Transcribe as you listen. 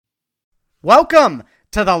Welcome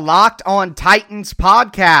to the Locked On Titans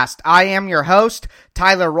podcast. I am your host,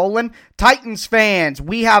 Tyler Rowland. Titans fans,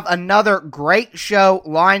 we have another great show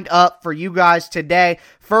lined up for you guys today.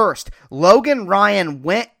 First, Logan Ryan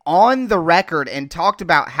went on the record and talked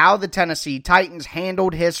about how the Tennessee Titans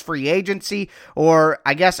handled his free agency, or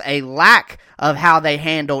I guess a lack of how they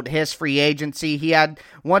handled his free agency. He had,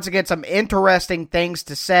 once again, some interesting things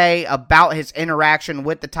to say about his interaction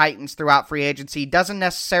with the Titans throughout free agency. Doesn't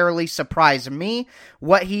necessarily surprise me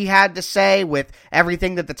what he had to say with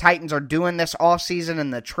everything that the Titans are doing this offseason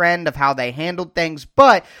and the trend of how they handled things,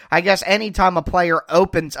 but I guess anytime a player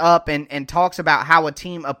opens up and talks about how a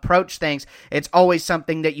team approached things, it's always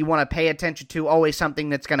something that you want to pay attention to, always something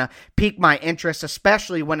that's going to pique my interest,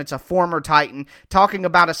 especially when it's a former Titan talking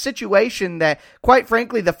about a situation that, quite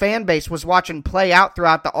frankly, the fan base was watching play out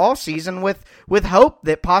throughout the offseason with hope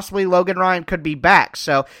that possibly Logan Ryan could be back.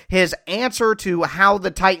 So his answer to how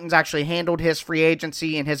the Titans actually handled his free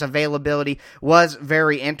agency and his availability was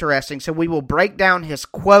very interesting. So we will break down his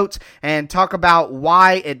quotes and talk about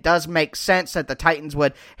why it does make sense that the Titans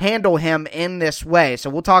would handle him in this way. So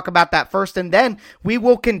we'll talk about that first, and then we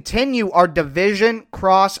will continue our division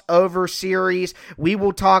crossover series. We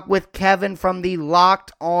will talk with Kevin from the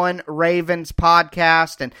Locked On Ravens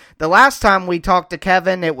podcast, and the last time we talked to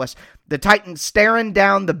Kevin, it was the Titans staring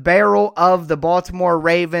down the barrel of the Baltimore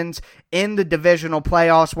Ravens in the divisional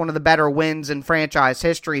playoffs, one of the better wins in franchise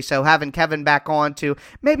history. So having Kevin back on to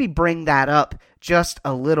maybe bring that up just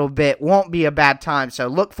a little bit won't be a bad time. So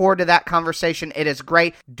look forward to that conversation. It is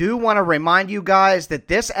great. Do want to remind you guys that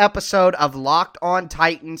this episode of Locked On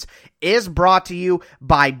Titans is brought to you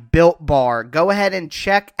by Built Bar. Go ahead and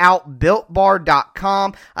check out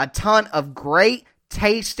BuiltBar.com. A ton of great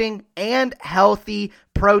tasting and healthy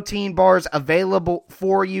protein bars available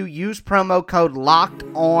for you. Use promo code Locked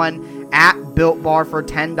On at Built Bar for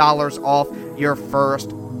 $10 off your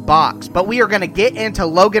first box. But we are going to get into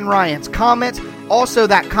Logan Ryan's comments, also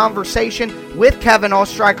that conversation with Kevin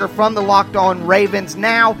Oestreicher from the Locked On Ravens.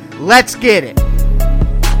 Now, let's get it.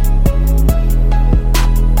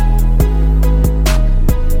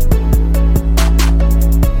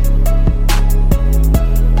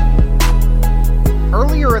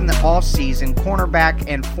 Earlier in the offseason, cornerback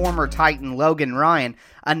and former Titan Logan Ryan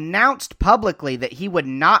announced publicly that he would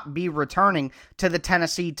not be returning to the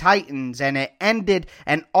Tennessee Titans, and it ended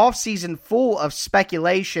an offseason full of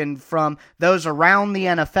speculation from those around the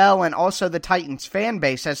NFL and also the Titans fan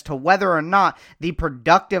base as to whether or not the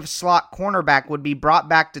productive slot cornerback would be brought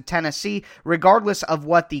back to Tennessee, regardless of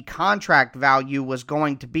what the contract value was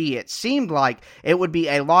going to be. It seemed like it would be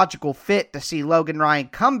a logical fit to see Logan Ryan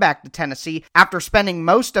come back to Tennessee after spending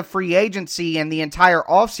most of free agency and the entire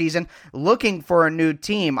offseason looking for a new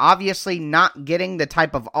team. Obviously not getting the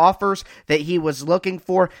type of offers that he was looking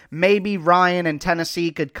for. Maybe Ryan and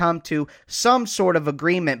Tennessee could come to some sort of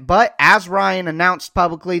agreement, but as Ryan announced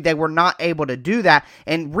publicly, they were not able to do that.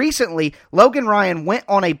 And recently, Logan Ryan went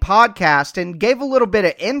on a podcast and gave a little bit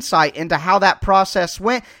of insight into how that process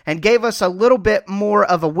went and gave us a little bit more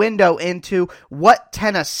of a window into what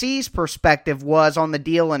Tennessee's perspective was on the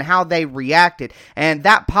deal and how they reacted. And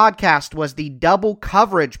that podcast was the Double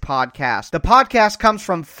Coverage podcast. The podcast comes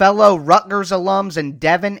from fellow Rutgers alums and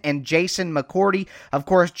Devin and Jason McCourty. Of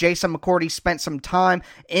course, Jason McCourty spent some time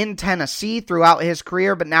in Tennessee throughout his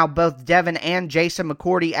career, but now both Devin and Jason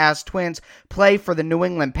McCourty as twins play for the New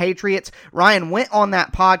England Patriots. Ryan went on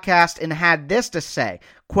that podcast and had this to say,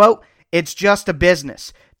 quote, "It's just a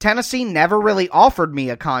business. Tennessee never really offered me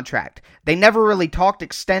a contract. They never really talked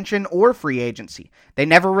extension or free agency. They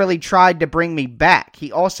never really tried to bring me back."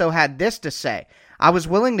 He also had this to say, "I was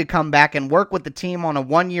willing to come back and work with the team on a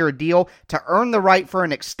one-year deal to earn the right for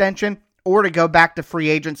an extension or to go back to free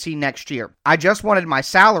agency next year. I just wanted my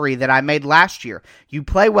salary that I made last year. You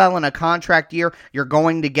play well in a contract year, you're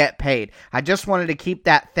going to get paid. I just wanted to keep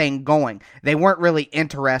that thing going. They weren't really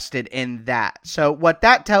interested in that." So what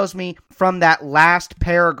that tells me from that last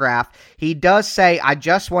paragraph, he does say, I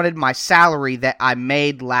just wanted my salary that I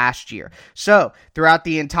made last year. So throughout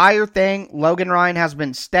the entire thing, Logan Ryan has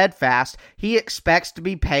been steadfast. He expects to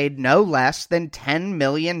be paid no less than $10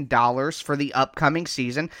 million for the upcoming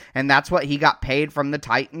season, and that's what he got paid from the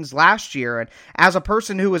Titans last year. And as a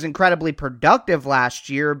person who was incredibly productive last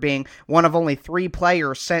year, being one of only 3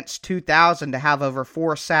 players since 2000 to have over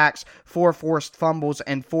 4 sacks, 4 forced fumbles,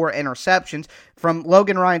 and 4 interceptions, from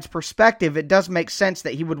Logan Ryan's perspective, it does make sense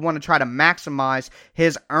that he would want to try to maximize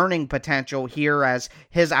his earning potential here as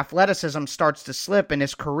his athleticism starts to slip and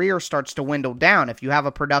his career starts to dwindle down. If you have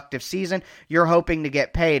a productive season, you're hoping to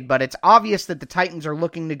get paid, but it's obvious that the Titans are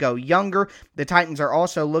looking to go younger. The Titans are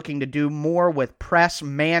also looking to do more with press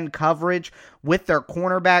man coverage with their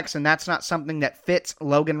cornerbacks, and that's not something that fits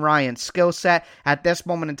Logan Ryan's skill set. At this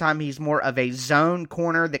moment in time, he's more of a zone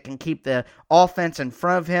corner that can keep the offense in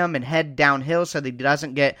front of him and head downhill so that he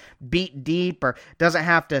doesn't get beat deep or doesn't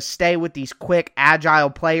have to stay with these quick,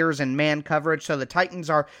 agile players in man coverage. So the Titans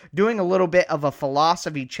are doing a little bit of a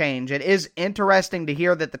philosophy change. It is interesting to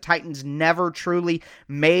hear that the Titans never truly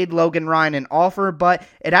made Logan Ryan an offer, but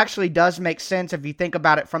it actually does make sense if you think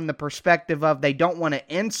about it from the perspective of they don't want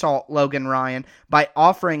to insult Logan Ryan by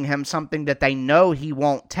offering him something that they know he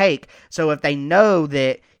won't take. So if they know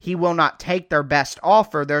that he will not take their best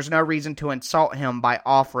offer, there's no reason to insult him by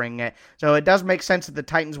offering it. So it does make sense that the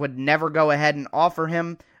Titans would never go ahead and offer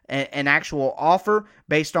him an actual offer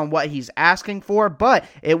based on what he's asking for, but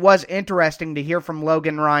it was interesting to hear from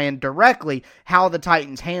Logan Ryan directly how the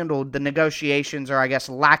Titans handled the negotiations, or I guess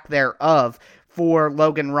lack thereof, for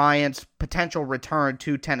Logan Ryan's potential return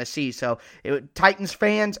to Tennessee. So Titans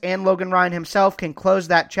fans and Logan Ryan himself can close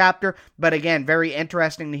that chapter, but again, very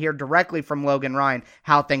interesting to hear directly from Logan Ryan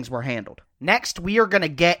how things were handled. Next, we are going to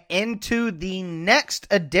get into the next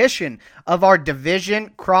edition of our division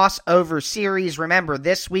crossover series. Remember,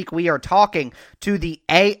 this week we are talking to the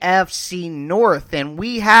AFC North, and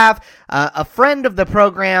we have a friend of the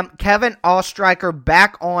program, Kevin Ostreicher,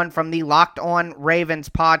 back on from the Locked On Ravens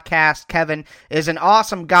podcast. Kevin is an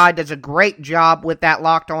awesome guy, does a great job with that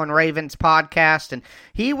Locked On Ravens podcast, and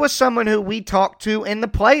he was someone who we talked to in the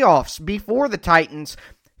playoffs before the Titans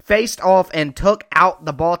faced off and took out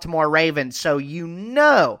the Baltimore Ravens, so you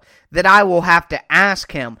know that I will have to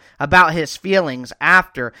ask him about his feelings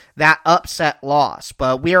after that upset loss.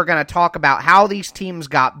 But we are going to talk about how these teams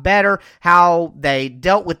got better, how they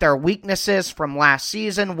dealt with their weaknesses from last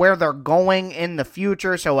season, where they're going in the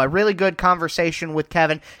future. So a really good conversation with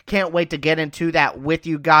Kevin. Can't wait to get into that with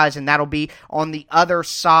you guys, and that'll be on the other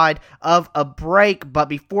side of a break. But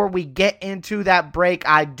before we get into that break,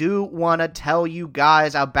 I do want to tell you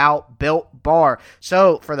guys about Built Bar.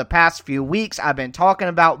 So for the past few weeks, I've been talking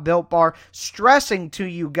about Built Bar, stressing to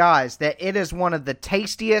you guys that it is one of the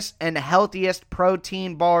tastiest and healthiest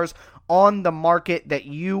protein bars on the market that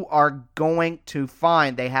you are going to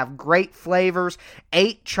find. They have great flavors,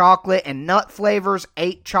 8 chocolate and nut flavors,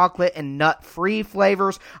 8 chocolate and nut-free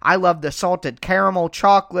flavors. I love the salted caramel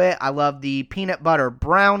chocolate. I love the peanut butter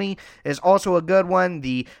brownie is also a good one.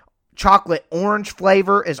 The chocolate orange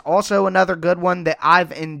flavor is also another good one that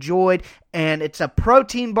I've enjoyed, and it's a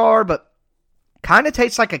protein bar, but kind of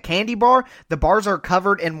tastes like a candy bar. The bars are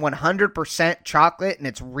covered in 100% chocolate, and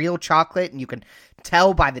it's real chocolate, and you can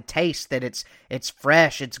tell by the taste that it's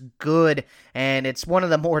fresh, it's good, and it's one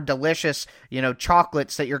of the more delicious,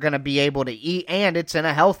 chocolates that you're going to be able to eat, and it's in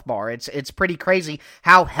a health bar. It's pretty crazy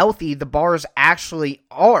how healthy the bars actually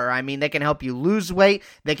are. I mean, they can help you lose weight,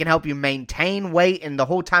 they can help you maintain weight, and the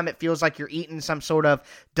whole time it feels like you're eating some sort of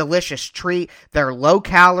delicious treat. They're low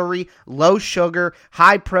calorie, low sugar,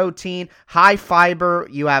 high protein, high fiber.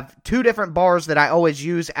 You have 2 different bars that I always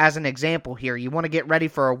use as an example here. You want to get ready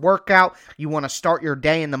for a workout, you want to start your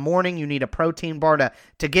day in the morning, you need a protein bar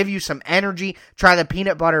to give you some energy. Try the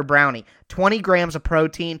peanut butter brownie. 20 grams of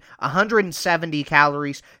protein, 170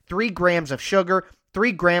 calories, 3 grams of sugar,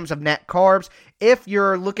 3 grams of net carbs. If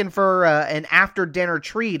you're looking for an after dinner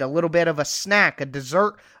treat, a little bit of a snack, a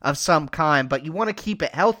dessert of some kind, but you want to keep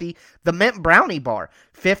it healthy, the mint brownie bar,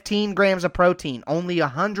 15 grams of protein, only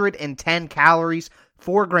 110 calories,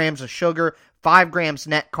 4 grams of sugar, 5 grams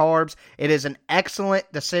net carbs. It is an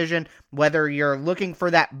excellent decision whether you're looking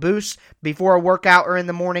for that boost before a workout or in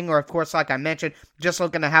the morning, or of course, like I mentioned, just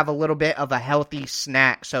looking to have a little bit of a healthy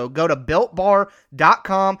snack. So go to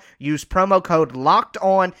BuiltBar.com, use promo code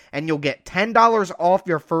LOCKEDON, and you'll get $10 off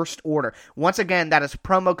your first order. Once again, that is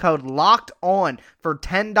promo code LOCKEDON for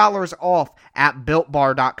 $10 off at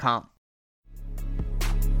BuiltBar.com.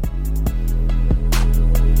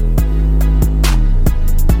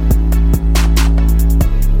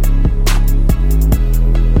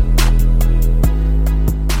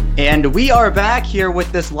 And we are back here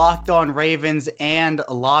with this Locked On Ravens and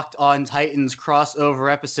Locked On Titans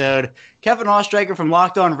crossover episode. Kevin Ostreicher from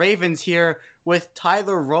Locked On Ravens here with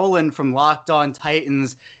Tyler Rowland from Locked On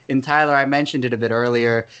Titans. And Tyler, I mentioned it a bit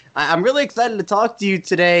earlier. I'm really excited to talk to you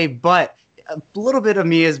today, but a little bit of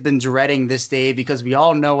me has been dreading this day because we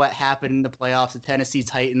all know what happened in the playoffs. The Tennessee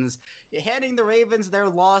Titans handing the Ravens their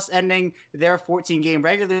loss, ending their 14-game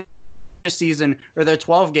regular season or their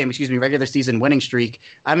 12-game, regular season winning streak.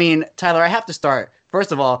 I mean, Tyler, I have to start,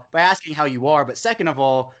 first of all, by asking how you are, but second of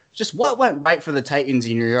all, just what went right for the Titans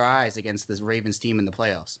in your eyes against this Ravens team in the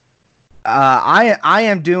playoffs? I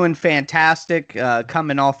am doing fantastic,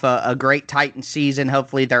 coming off a great Titan season.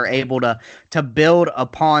 Hopefully they're able to build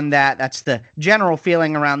upon that. That's the general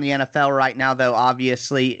feeling around the NFL right now, though,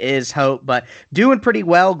 obviously, is hope. But doing pretty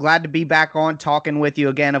well. Glad to be back on talking with you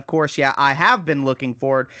again. Of course, yeah, I have been looking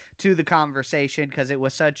forward to the conversation because it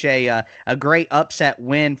was such a great upset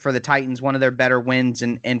win for the Titans, one of their better wins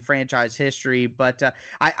in franchise history. But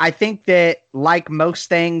I think that, like most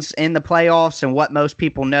things in the playoffs and what most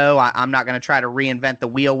people know, I'm not going to try to reinvent the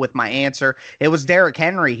wheel with my answer. It was Derrick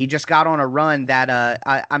Henry. He just got on a run that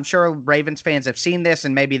I'm sure Ravens fans have seen this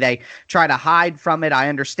and maybe they try to hide from it. I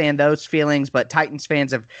understand those feelings, but Titans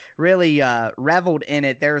fans have really reveled in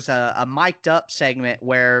it. There's a mic'd up segment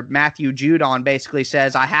where Matthew Judon basically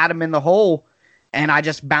says, I had him in the hole and I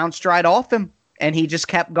just bounced right off him. And he just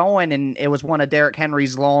kept going, and it was one of Derrick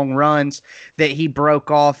Henry's long runs that he broke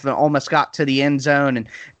off and almost got to the end zone. And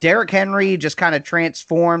Derrick Henry just kind of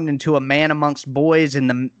transformed into a man amongst boys in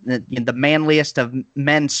the manliest of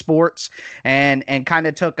men's sports, and kind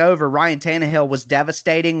of took over. Ryan Tannehill was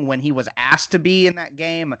devastating when he was asked to be in that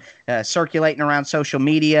game. Circulating around social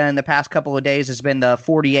media in the past couple of days has been the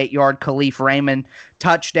 48-yard Khalif Raymond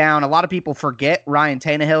touchdown. A lot of people forget Ryan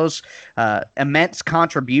Tannehill's immense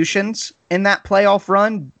contributions in that playoff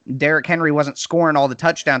run. Derrick Henry wasn't scoring all the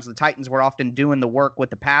touchdowns. The Titans were often doing the work with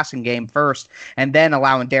the passing game first and then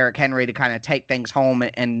allowing Derrick Henry to kind of take things home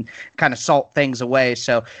and kind of salt things away.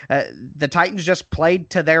 So the Titans just played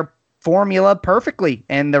to their formula perfectly,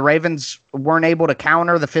 and the Ravens weren't able to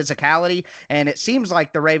counter the physicality, and it seems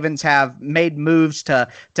like the Ravens have made moves to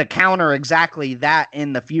counter exactly that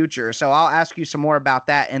in the future. So I'll ask you some more about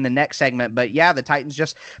that in the next segment, but yeah, the Titans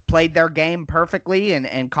just played their game perfectly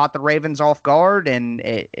and caught the Ravens off guard, and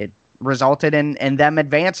it resulted in them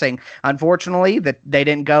advancing. Unfortunately, that they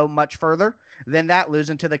didn't go much further than that,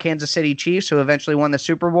 losing to the Kansas City Chiefs, who eventually won the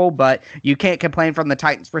Super Bowl. But you can't complain from the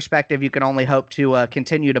Titans' perspective. You can only hope to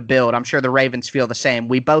continue to build. I'm sure the Ravens feel the same.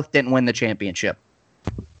 We both didn't win the championship.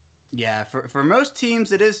 Yeah, for most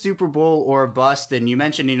teams, it is Super Bowl or bust. And you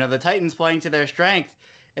mentioned, the Titans playing to their strength.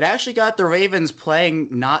 It actually got the Ravens playing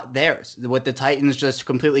not theirs, with the Titans just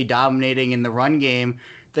completely dominating in the run game.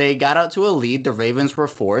 They got out to a lead. The Ravens were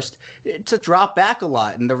forced to drop back a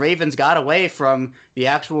lot, and the Ravens got away from the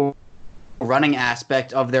actual running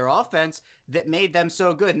aspect of their offense that made them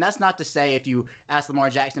so good. And that's not to say if you ask Lamar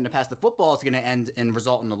Jackson to pass the football, it's going to end and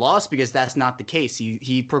result in a loss, because that's not the case.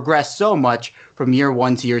 He progressed so much from year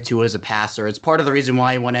one to year two as a passer. It's part of the reason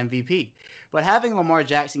why he won MVP. But having Lamar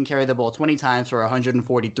Jackson carry the ball 20 times for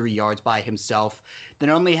 143 yards by himself, then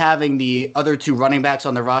only having the other two running backs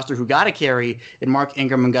on the roster who got a carry in Mark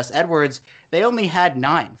Ingram and Gus Edwards, they only had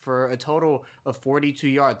 9 for a total of 42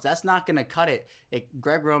 yards. That's not going to cut it.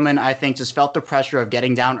 Greg Roman, I think, just felt the pressure of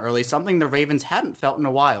getting down early, something the Ravens hadn't felt in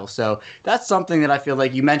a while. So that's something that I feel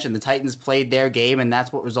like you mentioned. The Titans played their game, and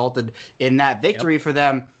that's what resulted in that victory for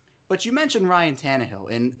them. But you mentioned Ryan Tannehill,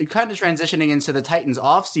 and kind of transitioning into the Titans'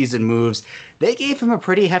 offseason moves, they gave him a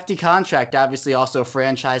pretty hefty contract, obviously also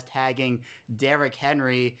franchise tagging Derrick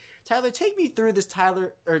Henry. Tyler, take me through this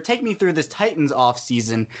Titans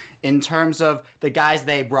offseason in terms of the guys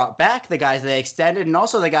they brought back, the guys they extended, and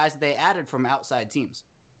also the guys that they added from outside teams.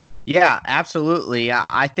 Yeah, absolutely.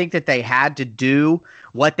 I think that they had to do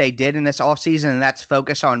what they did in this offseason, and that's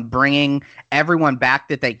focus on bringing everyone back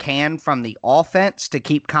that they can from the offense to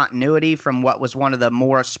keep continuity from what was one of the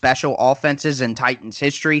more special offenses in Titans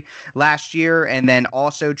history last year, and then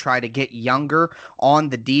also try to get younger on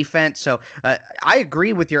the defense. So I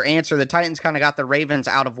agree with your answer. The Titans kind of got the Ravens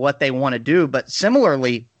out of what they want to do, but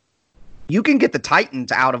similarly, you can get the Titans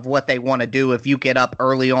out of what they want to do if you get up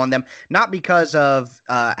early on them, not because of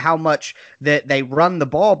how much that they run the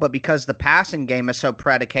ball, but because the passing game is so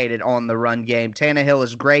predicated on the run game. Tannehill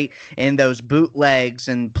is great in those bootlegs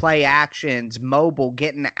and play actions, mobile,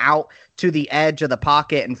 getting out to the edge of the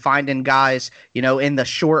pocket and finding guys, in the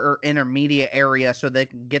shorter intermediate area so they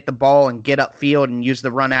can get the ball and get upfield and use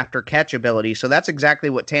the run after catch ability. So that's exactly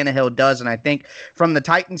what Tannehill does. And I think from the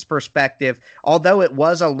Titans' perspective, although it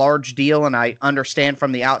was a large deal, and I understand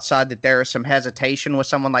from the outside that there is some hesitation with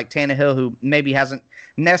someone like Tannehill who maybe hasn't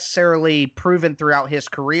necessarily proven throughout his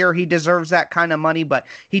career he deserves that kind of money, but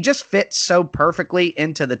he just fits so perfectly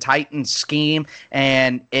into the Titans scheme,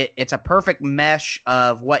 and it's a perfect mesh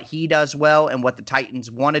of what he does well and what the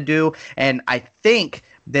Titans want to do. And I think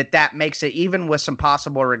that makes it, even with some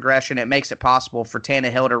possible regression, it makes it possible for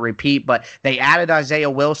Tannehill to repeat. But they added Isaiah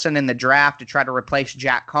Wilson in the draft to try to replace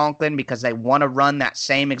Jack Conklin because they want to run that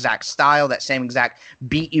same exact style, that same exact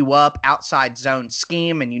beat you up outside zone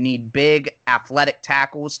scheme, and you need big athletic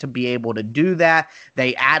tackles to be able to do that.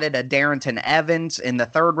 They added a Darrington Evans in the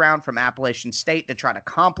third round from Appalachian State to try to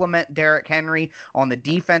complement Derrick Henry on the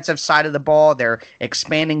defensive side of the ball. They're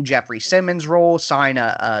expanding Jeffrey Simmons' role, sign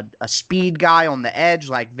a speed guy on the edge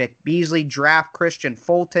like Vic Beasley, draft Christian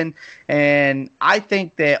Fulton. And I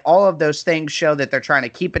think that all of those things show that they're trying to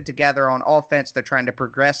keep it together on offense. They're trying to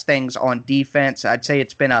progress things on defense. I'd say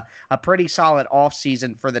it's been a pretty solid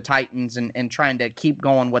offseason for the Titans and trying to keep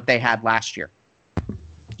going what they had last year.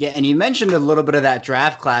 Yeah, and you mentioned a little bit of that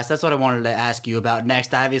draft class. That's what I wanted to ask you about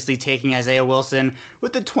next. Obviously, taking Isaiah Wilson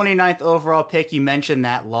with the 29th overall pick. You mentioned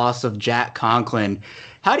that loss of Jack Conklin.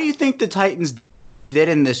 How do you think the Titans did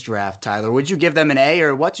in this draft, Tyler? Would you give them an A,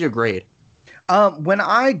 or what's your grade? When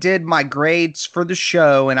I did my grades for the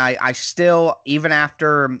show, and I still, even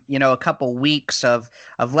after a couple weeks of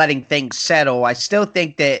letting things settle, I still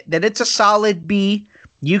think that it's a solid B.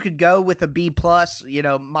 You could go with a B plus.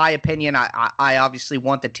 My opinion, I obviously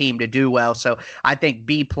want the team to do well, so I think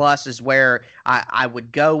B plus is where I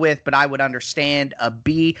would go with, but I would understand a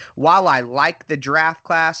B. While I like the draft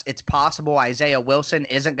class, it's possible Isaiah Wilson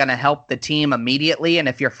isn't going to help the team immediately, and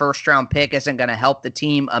if your first round pick isn't going to help the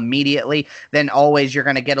team immediately, then always you're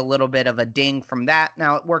going to get a little bit of a ding from that.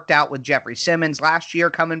 Now, it worked out with Jeffrey Simmons last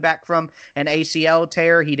year coming back from an ACL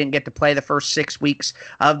tear. He didn't get to play the first 6 weeks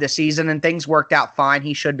of the season, and things worked out fine.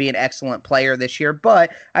 He should be an excellent player this year,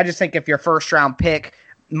 but I just think if your first round pick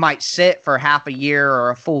might sit for half a year or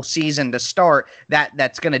a full season to start,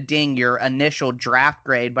 that's going to ding your initial draft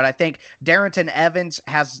grade. But I think Darrington Evans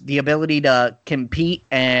has the ability to compete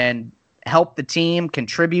and help the team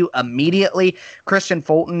contribute immediately. Christian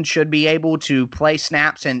Fulton should be able to play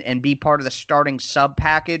snaps and be part of the starting sub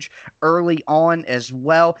package early on as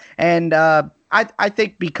well. And I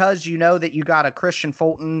think because that you got a Christian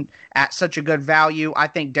Fulton at such a good value, I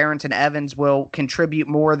think Darrington Evans will contribute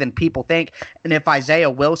more than people think. And if Isaiah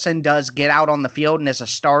Wilson does get out on the field and is a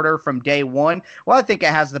starter from day one, well, I think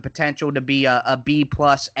it has the potential to be a B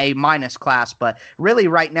plus, A minus class. But really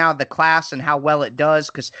right now, the class and how well it does,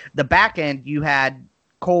 because the back end you had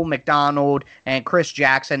Cole McDonald and Chris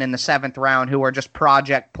Jackson in the 7th round, who are just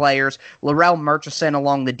project players. Larrell Murchison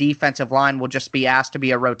along the defensive line will just be asked to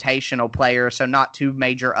be a rotational player, so not too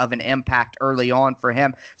major of an impact early on for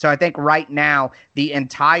him. So I think right now the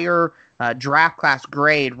entire draft class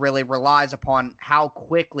grade really relies upon how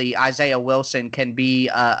quickly Isaiah Wilson can be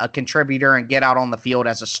a contributor and get out on the field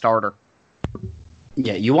as a starter.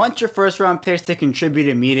 Yeah, you want your first-round picks to contribute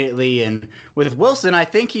immediately, and with Wilson, I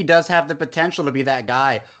think he does have the potential to be that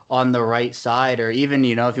guy on the right side, or even,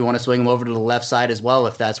 if you want to swing him over to the left side as well,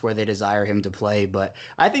 if that's where they desire him to play. But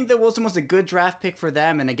I think that Wilson was a good draft pick for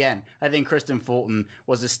them, and again, I think Christian Fulton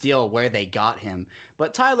was a steal where they got him.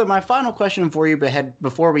 But Tyler, my final question for you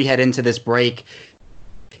before we head into this break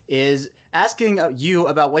is asking you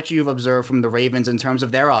about what you've observed from the Ravens in terms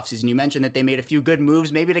of their offseason. You mentioned that they made a few good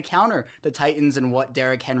moves maybe to counter the Titans and what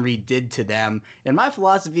Derrick Henry did to them. And my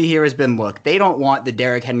philosophy here has been, look, they don't want the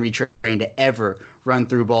Derrick Henry train to ever run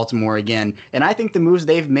through Baltimore again. And I think the moves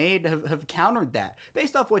they've made have countered that.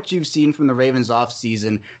 Based off what you've seen from the Ravens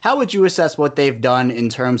offseason, how would you assess what they've done in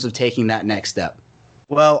terms of taking that next step?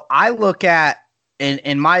 Well, I look at,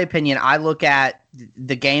 in my opinion, I look at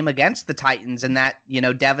the game against the Titans and that,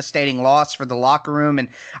 devastating loss for the locker room. And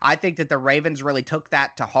I think that the Ravens really took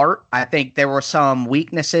that to heart. I think there were some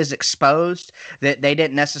weaknesses exposed that they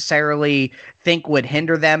didn't necessarily think would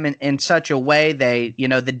hinder them in such a way.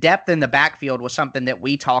 The depth in the backfield was something that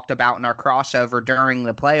we talked about in our crossover during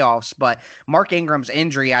the playoffs. But Mark Ingram's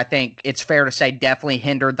injury, I think it's fair to say, definitely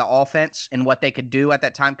hindered the offense and what they could do at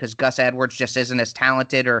that time, because Gus Edwards just isn't as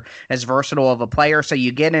talented or as versatile of a player. So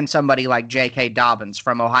you get in somebody like J.K. Dobbins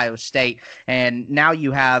from Ohio State, and now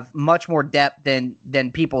you have much more depth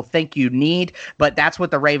than people think you need. But that's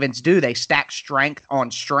what the Ravens do. They stack strength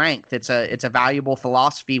on strength. It's a valuable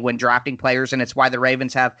philosophy when drafting players, and it's why the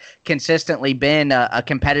Ravens have consistently been a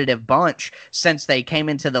competitive bunch since they came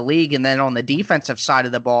into the league. And then on the defensive side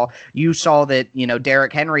of the ball, you saw that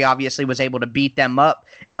Derrick Henry obviously was able to beat them up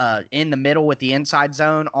in the middle with the inside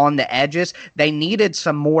zone on the edges. They needed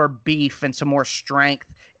some more beef and some more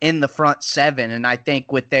strength in the front seven. And I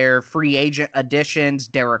think with their free agent additions,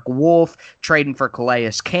 Derek Wolfe, trading for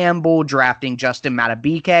Calais Campbell, drafting Justin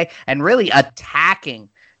Matabike, and really attacking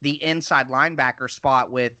the inside linebacker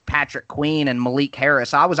spot with Patrick Queen and Malik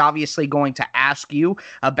Harris. I was obviously going to ask you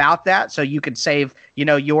about that, so you could save,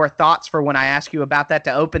 your thoughts for when I ask you about that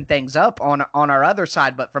to open things up on our other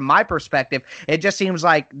side. But from my perspective, it just seems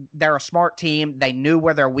like they're a smart team. They knew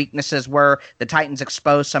where their weaknesses were. The Titans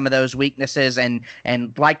exposed some of those weaknesses, and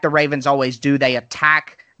like the Ravens always do, they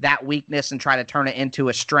attack that weakness and try to turn it into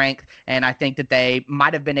a strength. And I think that they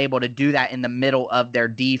might have been able to do that in the middle of their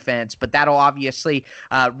defense. But that'll obviously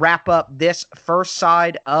wrap up this first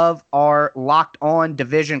side of our Locked On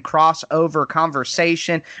Division crossover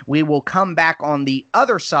conversation. We will come back on the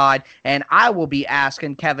other side, and I will be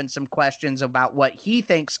asking Kevin some questions about what he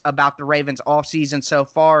thinks about the Ravens offseason so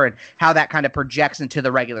far and how that kind of projects into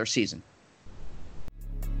the regular season.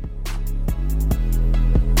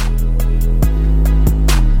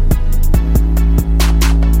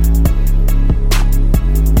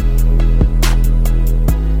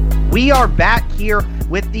 We are back here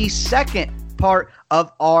with the second part of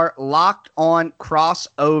our Locked On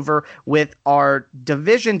crossover with our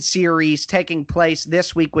division series taking place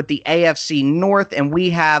this week with the AFC North, and we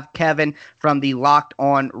have Kevin from the Locked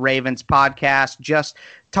On Ravens podcast. Just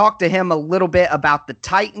talk to him a little bit about the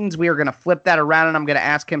Titans. We are going to flip that around, and I'm going to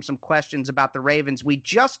ask him some questions about the Ravens. We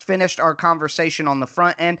just finished our conversation on the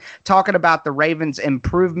front end talking about the Ravens'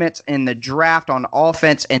 improvements in the draft on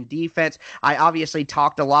offense and defense. I obviously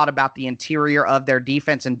talked a lot about the interior of their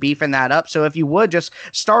defense and beefing that up. So if you would just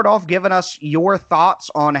start off giving us your thoughts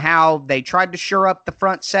on how they tried to shore up the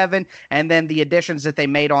front seven and then the additions that they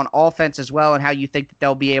made on offense as well, and how you think that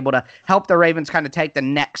they'll be able to help the Ravens kind of take the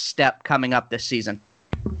next step coming up this season.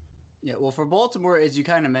 Yeah, well, for Baltimore, as you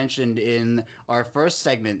kind of mentioned in our first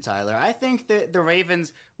segment, Tyler, I think that the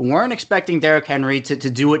Ravens weren't expecting Derrick Henry to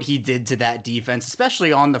do what he did to that defense,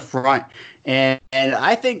 especially on the front. And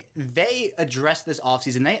I think they addressed this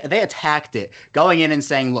offseason. They attacked it, going in and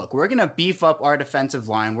saying, look, we're going to beef up our defensive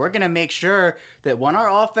line. We're going to make sure that when our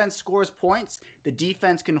offense scores points, the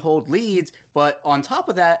defense can hold leads. But on top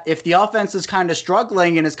of that, if the offense is kind of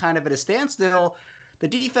struggling and is kind of at a standstill, the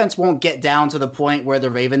defense won't get down to the point where the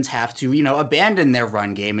Ravens have to, abandon their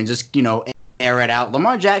run game and just, air it out.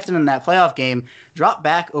 Lamar Jackson in that playoff game dropped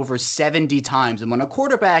back over 70 times. And when a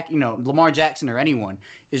quarterback, Lamar Jackson or anyone,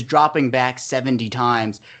 is dropping back 70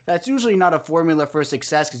 times, that's usually not a formula for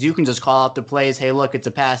success because you can just call out the plays. Hey, look, it's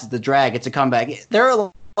a pass, it's a drag, it's a comeback. There are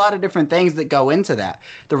a lot of different things that go into that.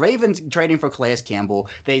 The Ravens trading for Calais Campbell,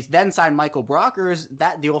 they then signed Michael Brockers.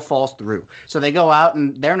 That deal falls through. So they go out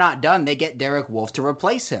and they're not done. They get Derek Wolfe to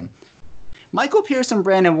replace him. Michael Pierce and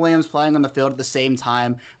Brandon Williams playing on the field at the same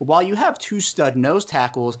time. While you have two stud nose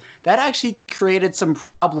tackles, that actually created some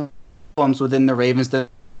problems within the Ravens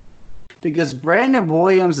because Brandon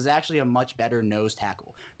Williams is actually a much better nose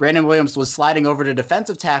tackle. Brandon Williams was sliding over to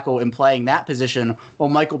defensive tackle and playing that position while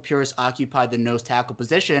Michael Pierce occupied the nose tackle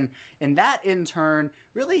position. And that, in turn,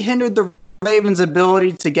 really hindered the Ravens'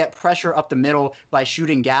 ability to get pressure up the middle by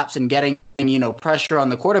shooting gaps and getting pressure on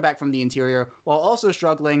the quarterback from the interior while also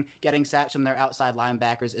struggling getting sacks from their outside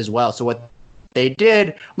linebackers as well. So what they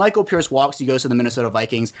did, Michael Pierce walks, he goes to the Minnesota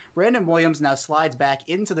Vikings. Brandon Williams now slides back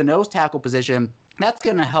into the nose tackle position. That's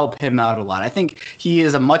going to help him out a lot. I think he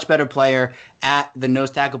is a much better player at the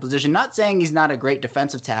nose tackle position. Not saying he's not a great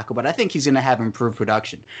defensive tackle, but I think he's going to have improved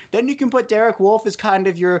production. Then you can put Derek Wolfe as kind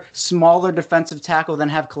of your smaller defensive tackle, then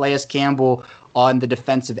have Calais Campbell on the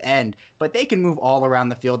defensive end. But they can move all around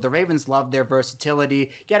the field. The Ravens love their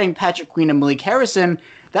versatility. Getting Patrick Queen and Malik Harrison,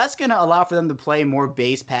 that's going to allow for them to play more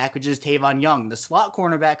base packages. Tavon Young, the slot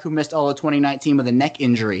cornerback who missed all of 2019 with a neck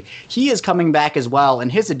injury, he is coming back as well. And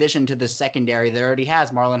his addition to the secondary that already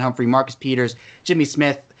has Marlon Humphrey, Marcus Peters, Jimmy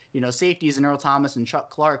Smith, safeties and Earl Thomas and Chuck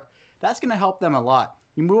Clark, that's going to help them a lot.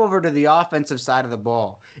 You move over to the offensive side of the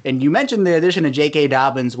ball. And you mentioned the addition of J.K.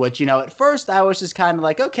 Dobbins, which, at first I was just kind of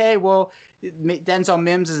like, okay, well, Denzel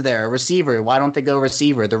Mims is there, a receiver. Why don't they go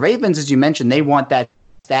receiver? The Ravens, as you mentioned, they want that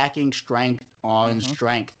stacking strength on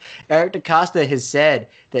strength. Eric DeCosta has said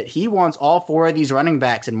that he wants all four of these running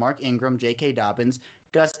backs, and Mark Ingram, J.K. Dobbins,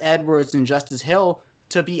 Gus Edwards, and Justice Hill,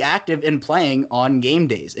 to be active in playing on game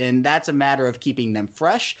days. And that's a matter of keeping them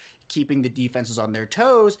fresh, keeping the defenses on their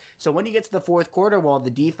toes. So when you get to the fourth quarter, while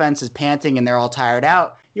the defense is panting and they're all tired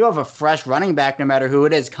out, you have a fresh running back, no matter who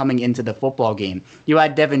it is, coming into the football game. You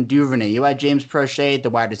had Devin Duvernay. You had James Prochet at the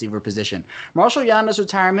wide receiver position. Marshall Yanda's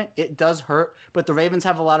retirement, it does hurt, but the Ravens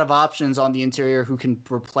have a lot of options on the interior who can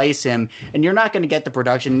replace him, and you're not going to get the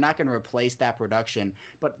production. You're not going to replace that production.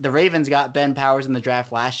 But the Ravens got Ben Powers in the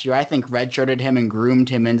draft last year. I think redshirted him and groomed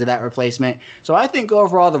him into that replacement. So I think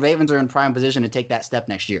overall the Ravens are in prime position to take that step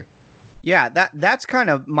next year. Yeah, that's kind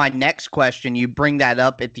of my next question. You bring that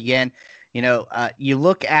up at the end. You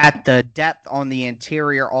look at the depth on the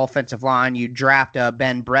interior offensive line. You draft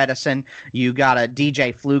Ben Bredesen. You got a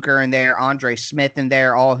DJ Fluker in there, Andre Smith in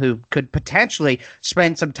there, all who could potentially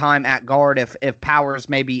spend some time at guard if Powers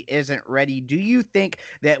maybe isn't ready. Do you think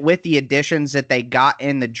that with the additions that they got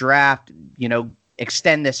in the draft,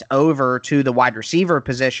 extend this over to the wide receiver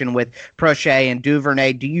position with Prochet and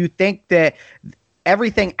Duvernay, do you think that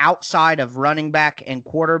everything outside of running back and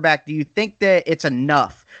quarterback, do you think that it's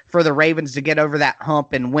enough for the Ravens to get over that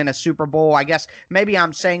hump and win a Super Bowl? I guess maybe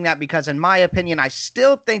I'm saying that because, in my opinion, I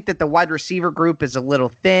still think that the wide receiver group is a little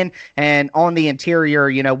thin, and on the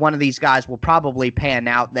interior, one of these guys will probably pan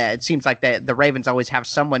out. That it seems like the Ravens always have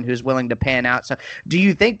someone who's willing to pan out. So do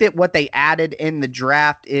you think that what they added in the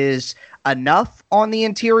draft is enough on the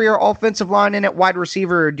interior offensive line and at wide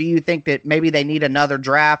receiver, or do you think that maybe they need another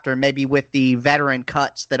draft, or maybe with the veteran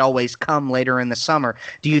cuts that always come later in the summer,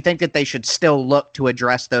 do you think that they should still look to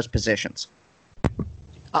address those positions?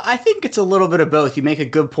 I think it's a little bit of both. You make a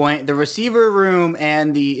good point. The receiver room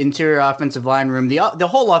and the interior offensive line room, the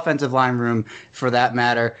whole offensive line room for that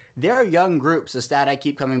matter, they're young groups. The stat I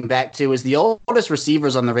keep coming back to is the oldest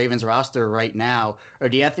receivers on the Ravens roster right now are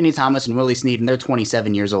DeAnthony Thomas and Willie Snead, and they're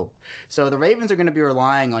 27 years old. So the Ravens are going to be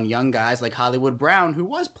relying on young guys like Hollywood Brown, who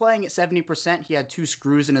was playing at 70%. He had 2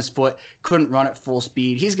 screws in his foot, couldn't run at full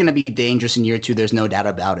speed. He's going to be dangerous in year 2. There's no doubt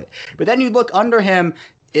about it. But then you look under him,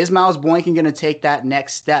 is Miles Boykin going to take that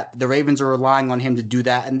next step? The Ravens are relying on him to do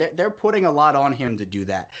that, and they're putting a lot on him to do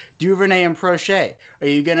that. Duvernay and Prochet, are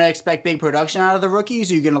you going to expect big production out of the rookies?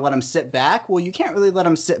 Are you going to let them sit back? Well, you can't really let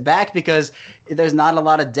them sit back because there's not a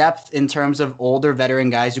lot of depth in terms of older veteran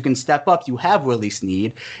guys who can step up. You have Willie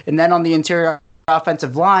Snead. And then on the interior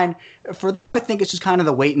offensive line, I think it's just kind of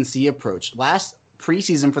the wait-and-see approach. Last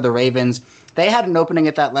preseason for the Ravens, they had an opening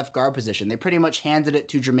at that left guard position. They pretty much handed it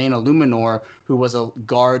to Jermaine Illuminor, who was a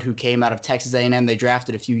guard who came out of Texas A&M. They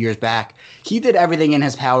drafted a few years back. He did everything in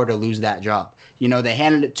his power to lose that job. They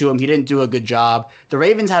handed it to him. He didn't do a good job. The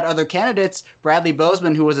Ravens had other candidates. Bradley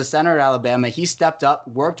Bozeman, who was a center at Alabama, he stepped up,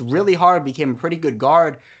 worked really hard, became a pretty good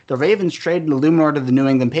guard. The Ravens traded Illuminor to the New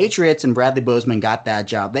England Patriots, and Bradley Bozeman got that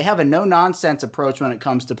job. They have a no-nonsense approach when it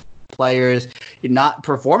comes to players not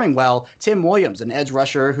performing well. Tim Williams, an edge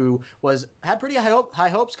rusher who had pretty high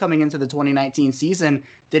hopes coming into the 2019 season,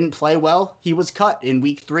 didn't play well. He was cut in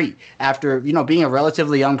week 3 after being a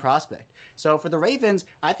relatively young prospect. So for the Ravens,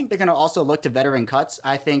 I think they're going to also look to veteran cuts.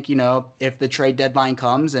 I think if the trade deadline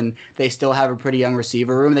comes and they still have a pretty young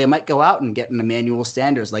receiver room, they might go out and get an Emmanuel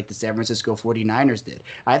Sanders like the San Francisco 49ers did.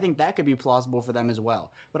 I think that could be plausible for them as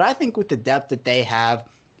well. But I think with the depth that they have,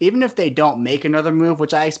 even if they don't make another move,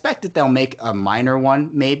 which I expect that they'll make a minor one,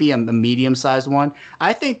 maybe a medium-sized one,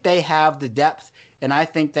 I think they have the depth and I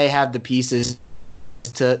think they have the pieces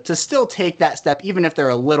to still take that step, even if they're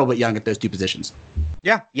a little bit young at those 2 positions.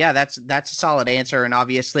 Yeah, that's a solid answer, and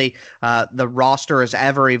obviously the roster is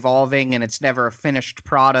ever evolving, and it's never a finished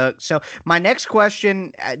product. So my next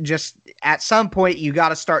question, just at some point, you got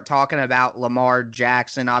to start talking about Lamar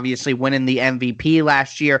Jackson, obviously winning the MVP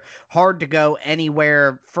last year. Hard to go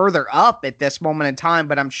anywhere further up at this moment in time,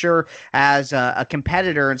 but I'm sure as a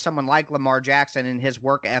competitor and someone like Lamar Jackson and his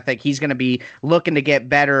work ethic, he's going to be looking to get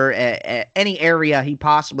better at any area he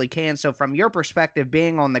possibly can. So from your perspective,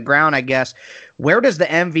 being on the ground, I guess, where does the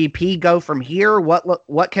MVP go from here?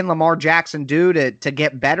 What can Lamar Jackson do to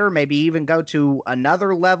get better, maybe even go to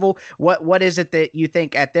another level? What is it that you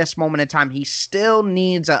think at this moment in time he still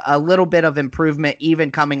needs a little bit of improvement, even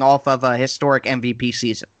coming off of a historic MVP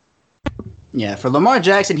season? Yeah, for Lamar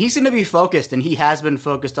Jackson, he's going to be focused, and he has been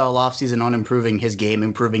focused all offseason on improving his game,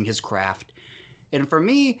 improving his craft. And for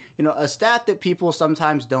me, a stat that people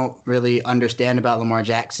sometimes don't really understand about Lamar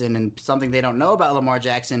Jackson and something they don't know about Lamar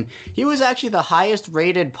Jackson, he was actually the highest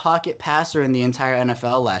rated pocket passer in the entire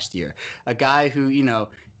NFL last year. A guy who,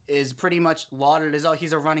 is pretty much lauded as,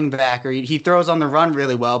 he's a running back, or he throws on the run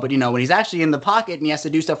really well, but when he's actually in the pocket and he has to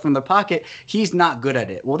do stuff from the pocket, he's not good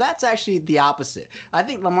at it. Well, that's actually the opposite. I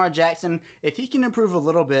think Lamar Jackson, if he can improve a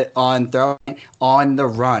little bit on throwing on the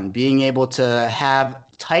run, being able to have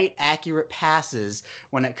tight, accurate passes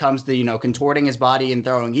when it comes to, contorting his body and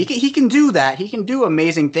throwing. He can do that. He can do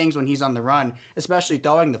amazing things when he's on the run, especially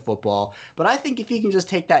throwing the football. But I think if he can just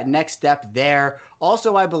take that next step there,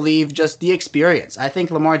 also I believe just the experience. I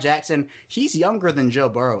think Lamar Jackson, he's younger than Joe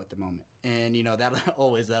Burrow at the moment. And,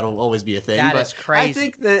 that'll always be a thing. That is crazy. I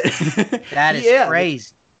think that that is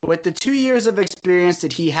crazy. with the 2 years of experience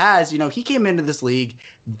that he has, he came into this league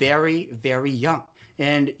very, very young.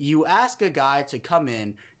 And you ask a guy to come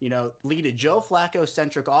in, lead a Joe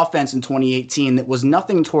Flacco-centric offense in 2018 that was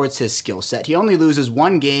nothing towards his skill set. He only loses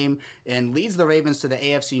one game and leads the Ravens to the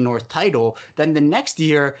AFC North title. Then the next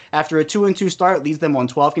year, after a 2-2 start, leads them on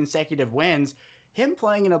 12 consecutive wins. Him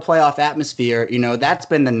playing in a playoff atmosphere, that's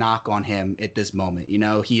been the knock on him at this moment.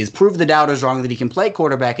 He has proved the doubters wrong that he can play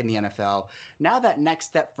quarterback in the NFL. Now that next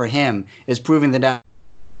step for him is proving the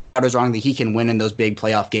doubters wrong that he can win in those big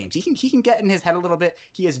playoff games. He can get in his head a little bit.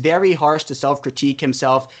 He is very harsh to self-critique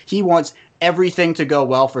himself. He wants everything to go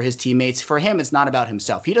well for his teammates. For him, it's not about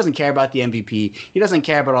himself. He doesn't care about the MVP. He doesn't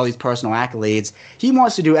care about all these personal accolades. He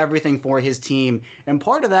wants to do everything for his team. And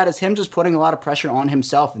part of that is him just putting a lot of pressure on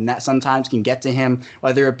himself. And that sometimes can get to him,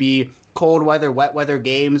 whether it be cold weather, wet weather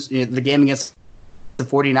games. The game against the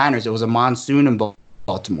 49ers, it was a monsoon in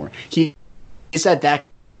Baltimore. He said that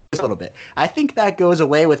a little bit. I think that goes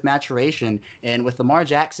away with maturation, and with Lamar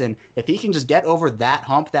Jackson, if he can just get over that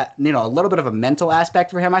hump, that a little bit of a mental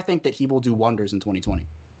aspect for him, I think that he will do wonders in 2020.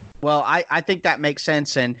 Well, I think that makes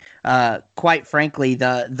sense, and quite frankly,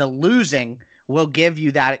 the losing will give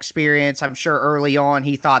you that experience. I'm sure early on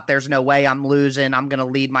he thought there's no way I'm losing. I'm going to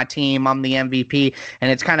lead my team. I'm the MVP. And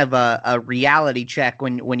it's kind of a reality check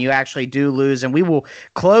when you actually do lose. And we will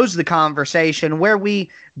close the conversation where we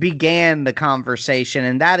began the conversation,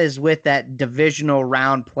 and that is with that divisional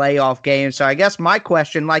round playoff game. So I guess my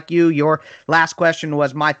question, like your last question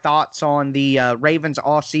was my thoughts on the Ravens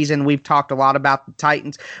all season. We've talked a lot about the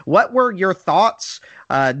Titans. What were your thoughts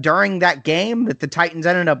during that game that the Titans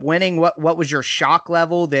ended up winning? What was your shock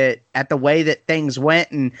level that at the way that things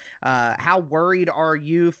went, and how worried are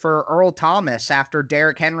you for Earl Thomas after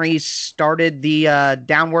Derrick Henry started the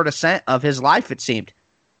downward ascent of his life, it seemed?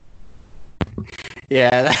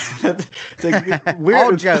 Yeah, that's a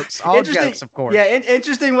weird. all jokes, of course. Yeah,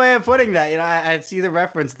 interesting way of putting that. I see the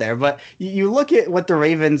reference there, but you look at what the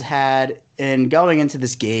Ravens had in going into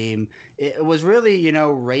this game. It was really,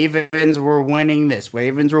 Ravens were winning this,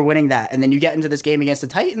 Ravens were winning that, and then you get into this game against the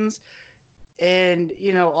Titans. And,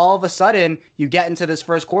 all of a sudden, you get into this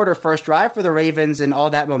first quarter, first drive for the Ravens, and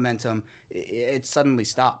all that momentum, it suddenly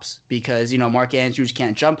stops because, Mark Andrews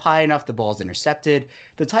can't jump high enough. The ball's intercepted.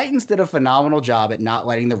 The Titans did a phenomenal job at not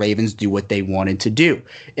letting the Ravens do what they wanted to do.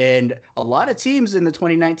 And a lot of teams in the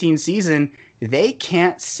 2019 season, they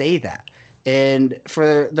can't say that. And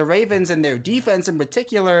for the Ravens and their defense in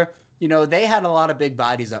particular, they had a lot of big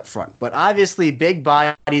bodies up front, but obviously big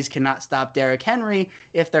bodies cannot stop Derrick Henry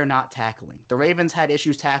if they're not tackling. The Ravens had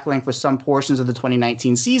issues tackling for some portions of the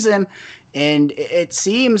 2019 season, and it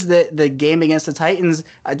seems that the game against the Titans,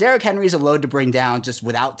 Derrick Henry's a load to bring down just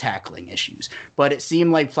without tackling issues. But it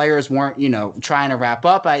seemed like players weren't, trying to wrap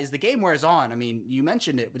up. As the game wears on, you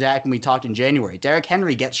mentioned it back when we talked in January, Derrick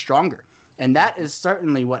Henry gets stronger. And that is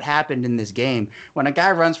certainly what happened in this game. When a guy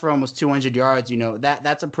runs for almost 200 yards,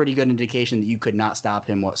 that's a pretty good indication that you could not stop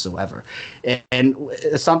him whatsoever. And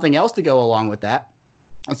something else to go along with that,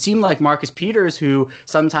 it seemed like Marcus Peters, who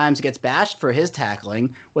sometimes gets bashed for his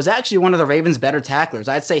tackling, was actually one of the Ravens' better tacklers.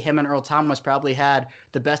 I'd say him and Earl Thomas probably had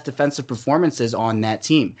the best defensive performances on that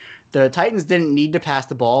team. The Titans didn't need to pass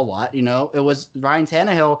the ball a lot. It was Ryan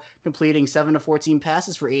Tannehill completing 7 of 14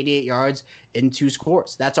 passes for 88 yards in 2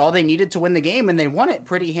 scores. That's all they needed to win the game, and they won it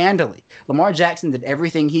pretty handily. Lamar Jackson did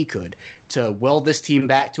everything he could to will this team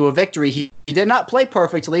back to a victory. He did not play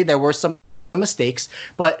perfectly. There were some mistakes,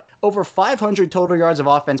 but over 500 total yards of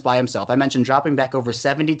offense by himself. I mentioned dropping back over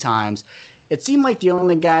 70 times. It seemed like the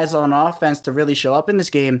only guys on offense to really show up in this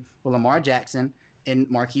game were Lamar Jackson and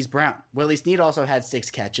Marquise Brown. Willie Snead also had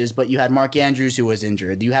 6 catches, but you had Mark Andrews, who was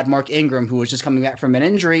injured. You had Mark Ingram, who was just coming back from an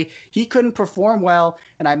injury. He couldn't perform well,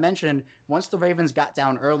 and I mentioned once the Ravens got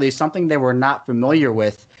down early, something they were not familiar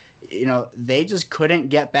with, they just couldn't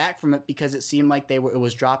get back from it because it seemed like it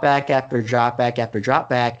was drop back after drop back after drop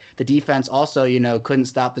back. The defense also, couldn't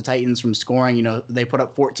stop the Titans from scoring. They put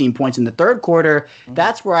up 14 points in the third quarter.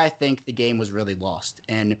 That's where I think the game was really lost,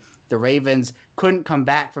 and the Ravens couldn't come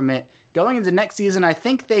back from it. Going into next season, I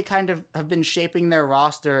think they kind of have been shaping their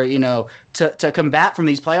roster, to combat from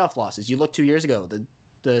these playoff losses. You look 2 years ago,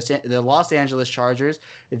 the Los Angeles Chargers,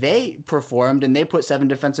 they performed and they put 7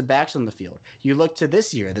 defensive backs on the field. You look to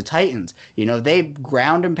this year, the Titans, they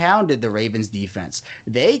ground and pounded the Ravens defense.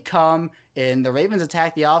 They come and the Ravens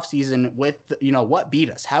attack the offseason with, what beat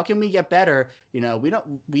us? How can we get better?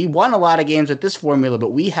 We won a lot of games with this formula,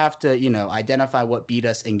 but we have to, identify what beat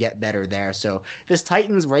us and get better there. So this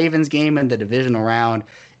Titans-Ravens game in the divisional round,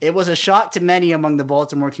 it was a shock to many among the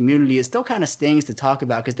Baltimore community. It still kind of stings to talk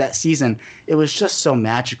about because that season, it was just so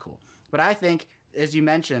magical. But I think as you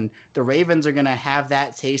mentioned, the Ravens are going to have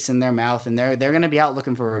that taste in their mouth, and they're going to be out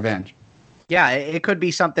looking for revenge. Yeah, it could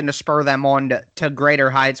be something to spur them on to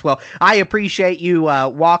greater heights. Well, I appreciate you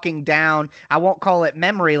walking down, I won't call it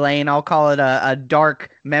memory lane, I'll call it a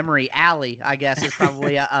dark memory alley, I guess is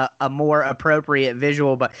probably a more appropriate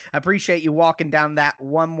visual, but I appreciate you walking down that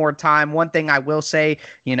one more time. One thing I will say,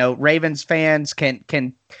 Ravens fans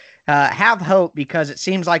can have hope, because it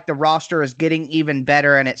seems like the roster is getting even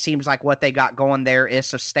better, and it seems like what they got going there is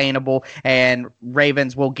sustainable, and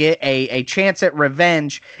Ravens will get a chance at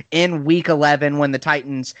revenge in Week 11 when the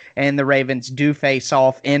Titans and the Ravens do face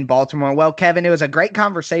off in Baltimore. Well, Kevin, it was a great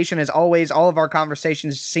conversation. As always, all of our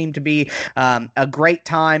conversations seem to be a great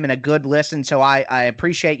time and a good listen, so I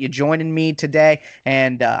appreciate you joining me today,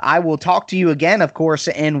 and I will talk to you again, of course,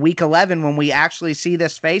 in Week 11 when we actually see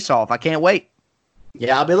this face-off. I can't wait.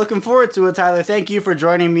 Yeah, I'll be looking forward to it, Tyler. Thank you for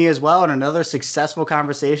joining me as well, and another successful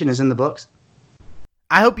conversation is in the books.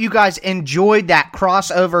 I hope you guys enjoyed that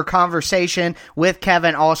crossover conversation with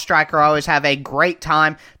Kevin Oestreicher. I always have a great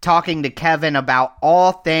time talking to Kevin about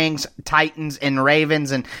all things Titans and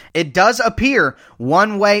Ravens, and it does appear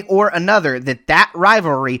one way or another that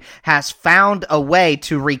rivalry has found a way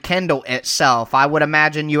to rekindle itself. I would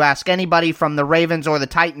imagine you ask anybody from the Ravens or the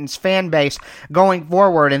Titans fan base going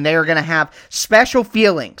forward, and they are going to have special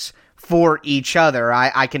feelings for each other.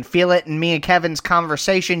 I can feel it in me and Kevin's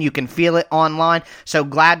conversation. You can feel it online. So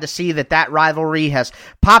glad to see that rivalry has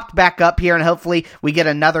popped back up here, and hopefully we get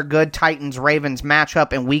another good Titans-Ravens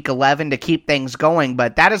matchup in Week 11 to keep things going.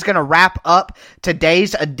 But that is going to wrap up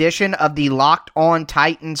today's edition of the Locked On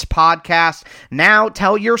Titans podcast. Now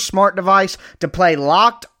tell your smart device to play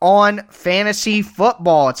Locked On Fantasy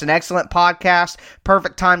Football. It's an excellent podcast.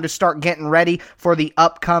 Perfect time to start getting ready for the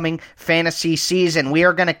upcoming fantasy season. We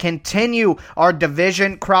are going to continue our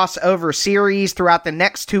division crossover series throughout the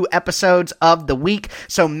next 2 episodes of the week.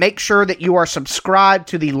 So make sure that you are subscribed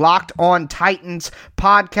to the Locked On Titans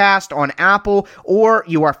podcast on Apple, or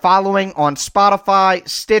you are following on Spotify,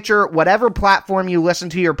 Stitcher, whatever platform you listen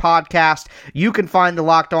to your podcast. You can find the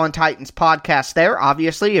Locked On Titans podcast there,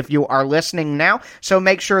 obviously, if you are listening now. So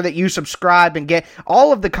make sure that you subscribe and get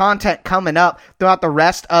all of the content coming up throughout the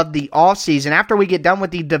rest of the offseason. After we get done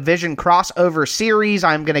with the division crossover series,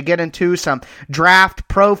 I'm going to get into some draft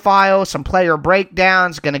profiles, some player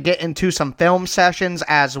breakdowns, going to get into some film sessions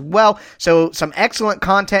as well. So some excellent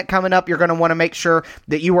content coming up. You're going to want to make sure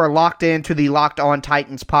that you are locked into the Locked On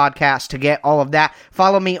Titans podcast to get all of that.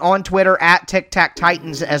 Follow me on Twitter at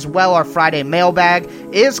TicTacTitans as well. Our Friday mailbag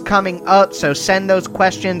is coming up, so send those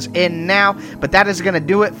questions in now. But that is going to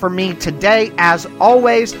do it for me today. As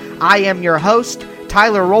always, I am your host,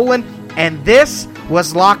 Tyler Rowland, and this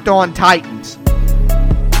was Locked On Titans.